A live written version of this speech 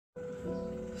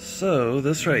So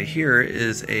this right here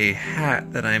is a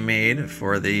hat that I made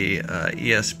for the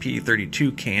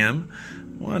ESP32 cam.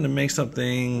 Wanted to make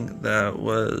something that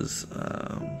was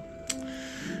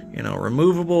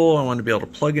removable. I wanted to be able to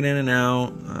plug it in and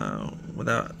out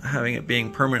without having it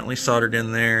being permanently soldered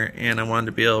in there, and I wanted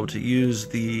to be able to use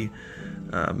the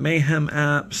Mayhem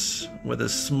apps with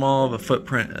as small of a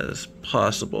footprint as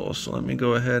possible. So let me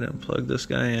go ahead and plug this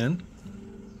guy in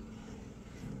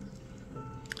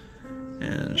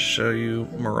and show you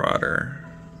Marauder.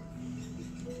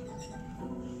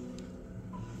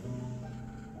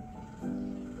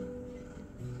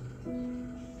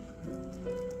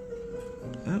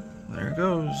 Oh, there it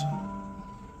goes.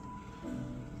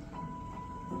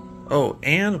 Oh,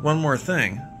 and one more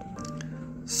thing.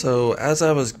 So as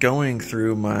I was going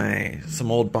through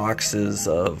some old boxes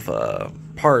of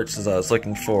parts, as I was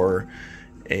looking for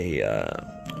a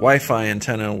Wi-Fi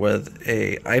antenna with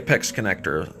a IPEX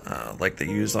connector like they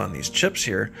use on these chips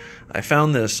here, I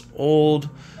found this old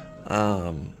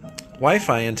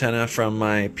Wi-Fi antenna from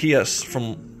my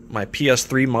PS3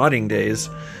 modding days,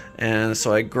 and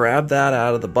so I grabbed that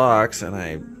out of the box and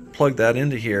I plugged that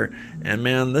into here, and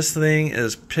man, this thing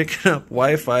is picking up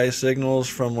Wi-Fi signals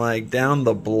from like down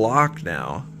the block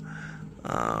now.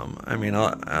 I mean,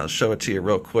 I'll show it to you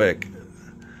real quick.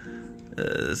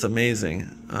 It's amazing.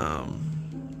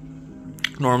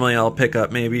 Normally I'll pick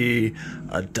up maybe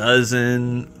a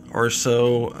dozen or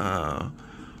so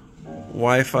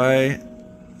Wi-Fi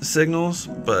signals,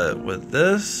 but with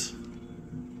this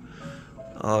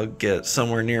I'll get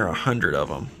somewhere near 100 of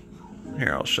them.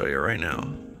 Here, I'll show you right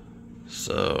now.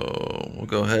 So we'll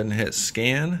go ahead and hit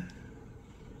scan.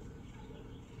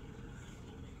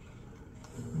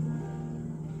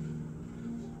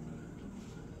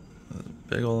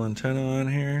 Big old antenna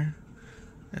on here,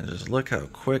 and just look how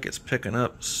quick it's picking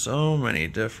up so many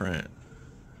different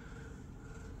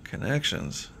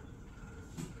connections.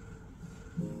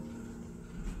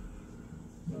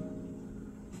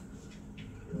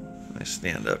 I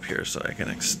stand up here so I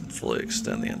can fully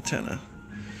extend the antenna.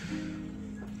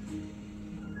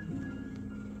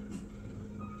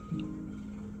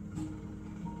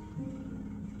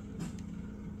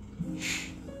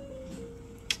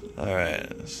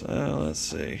 Alright, so let's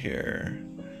see here.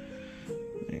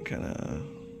 You kind of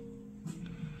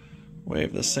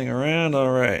wave this thing around.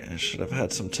 Alright, I should have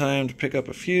had some time to pick up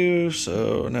a few,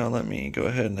 so now let me go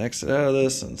ahead and exit out of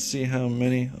this and see how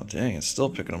many. Oh dang, it's still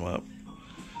picking them up.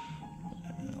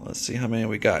 Let's see how many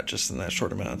we got just in that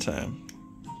short amount of time.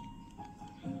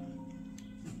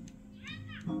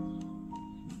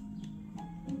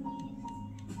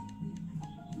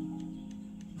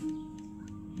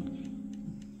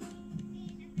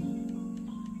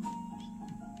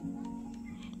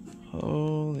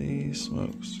 Holy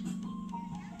smokes.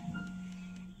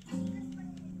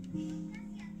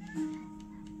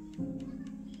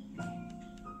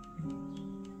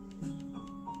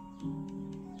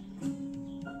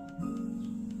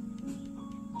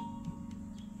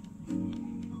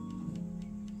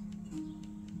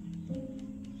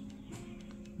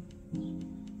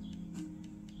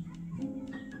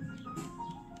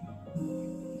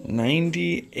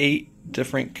 $98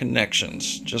 different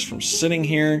connections just from sitting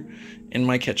here in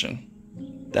my kitchen.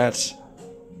 That's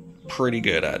pretty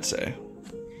good, I'd say.